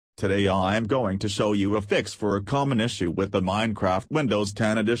Today I am going to show you a fix for a common issue with the Minecraft Windows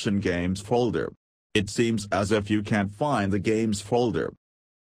 10 Edition Games folder. It seems as if you can't find the Games folder.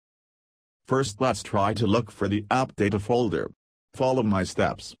 First let's try to look for the App Data folder. Follow my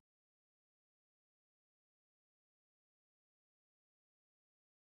steps.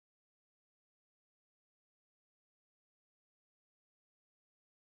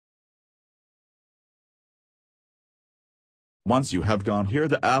 Once you have gone here,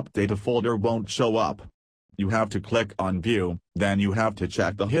 the App Data folder won't show up. You have to click on View, then you have to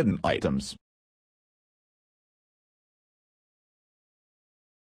check the hidden items.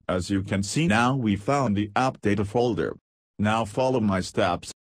 As you can see now, we found the App Data folder. Now follow my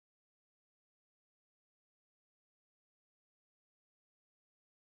steps.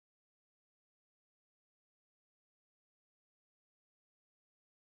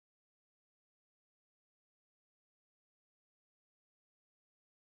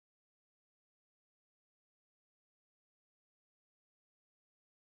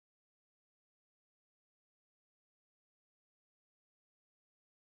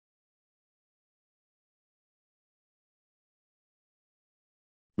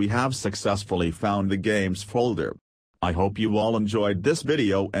 We have successfully found the Games folder. I hope you all enjoyed this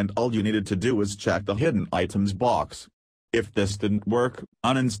video, and all you needed to do is check the hidden items box. If this didn't work,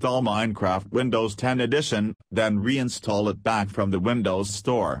 uninstall Minecraft Windows 10 Edition, then reinstall it back from the Windows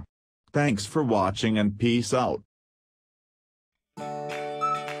Store. Thanks for watching and peace out.